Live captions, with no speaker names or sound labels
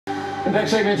In fact,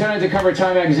 segment tonight, the cover of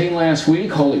Time magazine last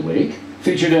week, Holy Week,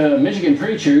 featured a Michigan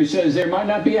preacher who says there might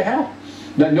not be a hell,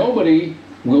 that nobody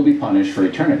will be punished for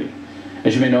eternity.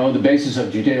 As you may know, the basis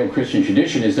of Judeo-Christian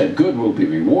tradition is that good will be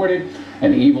rewarded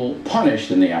and evil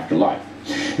punished in the afterlife.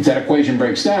 If that equation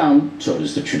breaks down, so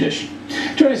does the tradition.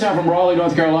 Joining us now from Raleigh,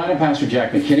 North Carolina, Pastor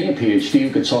Jack McKinney, a PhD who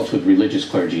consults with religious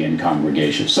clergy and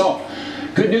congregations. So,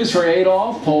 good news for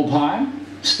Adolf, Pol Pot,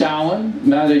 Stalin,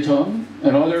 Mao Zedong,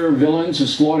 and other villains who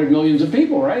slaughtered millions of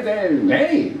people, right? They're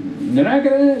not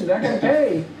gonna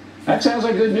pay. That sounds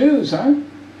like good news, huh?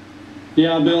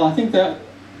 Yeah, Bill, I think that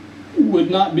would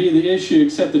not be the issue,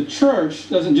 except the church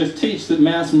doesn't just teach that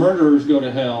mass murderers go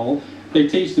to hell. They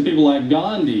teach that people like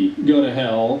Gandhi go to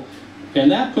hell,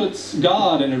 and that puts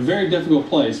God in a very difficult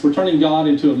place. We're turning God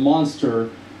into a monster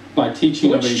by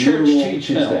teaching of a literal hell. Which church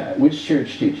teaches that? Which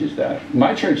church teaches that?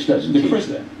 My church doesn't teach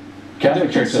that. Catholic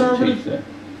Church doesn't teach that.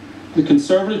 The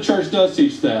conservative church does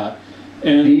teach that.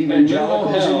 And the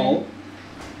evangelicals, hell,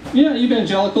 yeah,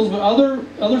 evangelicals, but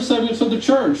other segments of the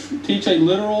church teach a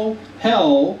literal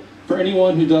hell for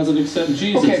anyone who doesn't accept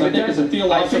Jesus. Okay, I think it's a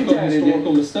theological and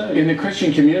historical mistake. In the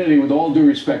Christian community, with all due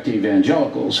respect to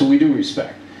evangelicals, who we do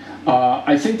respect,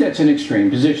 I think that's an extreme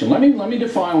position. Let me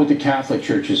define what the Catholic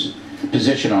Church's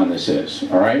position on this is,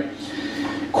 all right?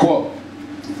 Quote,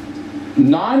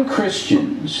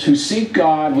 non-Christians who seek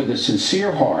God with a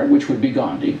sincere heart, which would be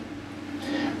Gandhi,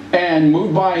 and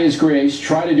moved by his grace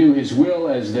try to do his will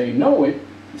as they know it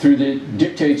through the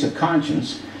dictates of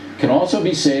conscience, can also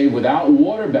be saved without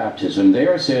water baptism. They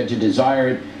are said to desire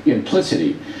it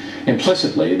implicitly.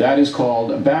 That is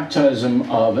called a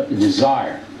baptism of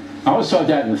desire. I was taught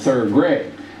that in the 3rd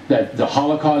grade, that the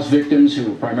Holocaust victims who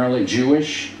were primarily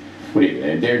Jewish,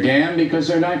 they're damned because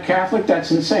they're not Catholic?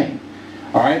 That's insane.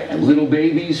 All right, and little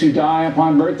babies who die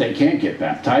upon birth, they can't get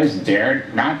baptized.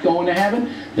 They're not going to heaven?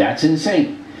 That's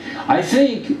insane. I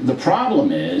think the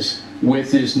problem is,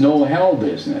 with this no hell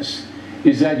business,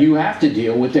 is that you have to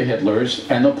deal with the Hitlers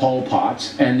and the Pol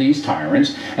Pots and these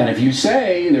tyrants. And if you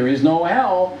say there is no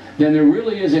hell, then there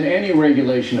really isn't any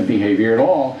regulation of behavior at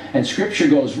all. And Scripture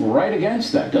goes right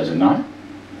against that, does it not?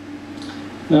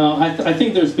 No, I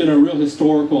think there's been a real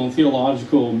historical and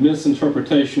theological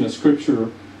misinterpretation of Scripture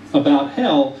about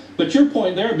hell. But your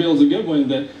point there, Bill, is a good one,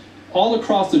 that all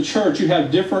across the church you have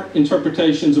different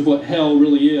interpretations of what hell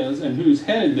really is and who's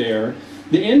headed there.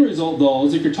 The end result, though,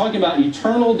 is if you're talking about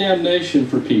eternal damnation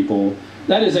for people,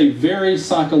 that is a very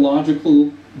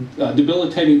psychological,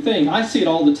 debilitating thing. I see it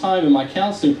all the time in my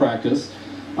counseling practice.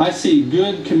 I see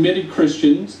good, committed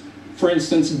Christians, for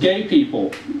instance, gay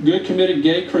people, good, committed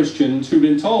gay Christians who've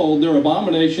been told they're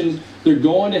abominations, they're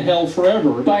going to hell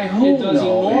forever. By whom? It does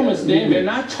enormous damage. They're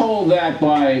not told that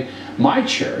by my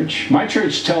church. My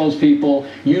church tells people,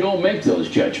 you don't make those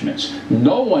judgments.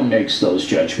 No one makes those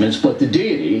judgments but the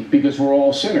deity, because we're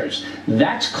all sinners.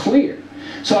 That's clear.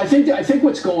 So I think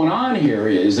what's going on here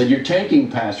is that you're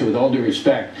taking, Pastor, with all due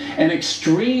respect, an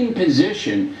extreme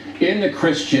position in the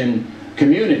Christian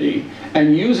community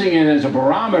and using it as a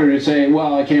barometer to say,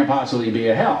 well, it can't possibly be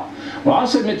a hell. Well, I'll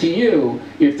submit to you,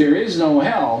 if there is no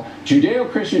hell,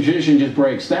 Judeo-Christian tradition just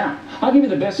breaks down. I'll give you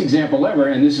the best example ever,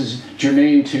 and this is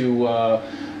germane to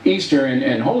Easter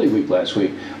and Holy Week last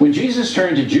week. When Jesus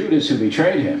turned to Judas, who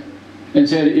betrayed him, and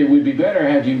said, it would be better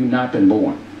had you not been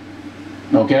born.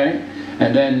 Okay?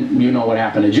 And then you know what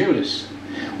happened to Judas.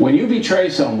 When you betray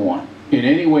someone in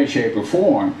any way, shape, or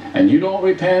form, and you don't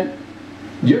repent,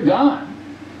 you're gone.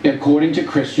 According to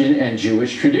Christian and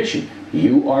Jewish tradition,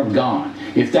 you are gone.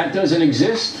 If that doesn't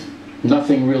exist,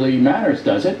 nothing really matters,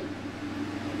 does it?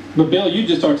 But Bill, you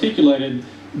just articulated,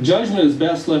 judgment is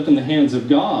best left in the hands of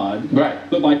God. Right.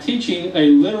 But by teaching a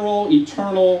literal,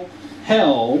 eternal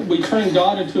hell, we turn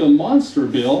God into a monster,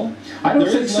 Bill. I don't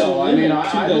think so. I mean,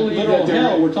 I believe literal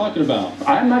hell we're talking about.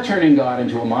 I'm not turning God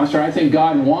into a monster. I think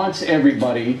God wants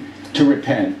everybody to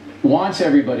repent, wants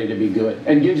everybody to be good,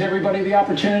 and gives everybody the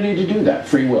opportunity to do that,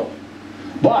 free will.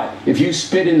 But if you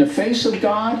spit in the face of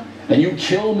God and you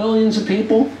kill millions of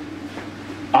people,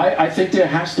 I think there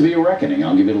has to be a reckoning.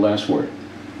 I'll give you the last word.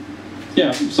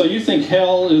 Yeah, so you think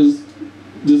hell is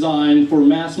designed for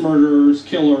mass murderers,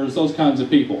 killers, those kinds of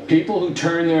people? People who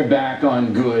turn their back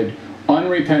on good,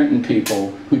 unrepentant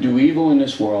people who do evil in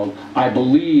this world, I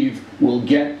believe will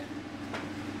get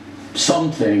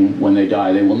something when they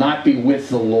die. They will not be with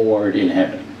the Lord in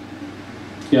heaven.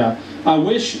 Yeah. I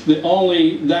wish that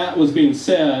only that was being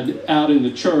said out in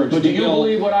the church. But do you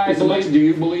believe what I believe? Do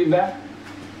you believe that?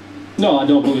 No, I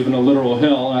don't believe in a literal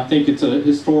hell. I think it's a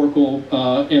historical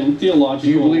and theological Do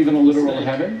you believe in a literal mistake.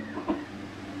 heaven?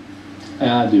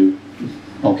 I do.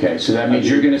 Okay, so that means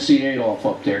you're going to see Adolf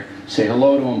up there. Say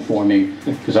hello to him for me,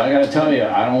 because I got to tell you,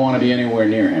 I don't want to be anywhere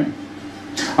near him.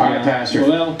 All right, Pastor.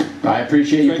 Well, I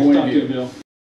appreciate your point of view. Bill.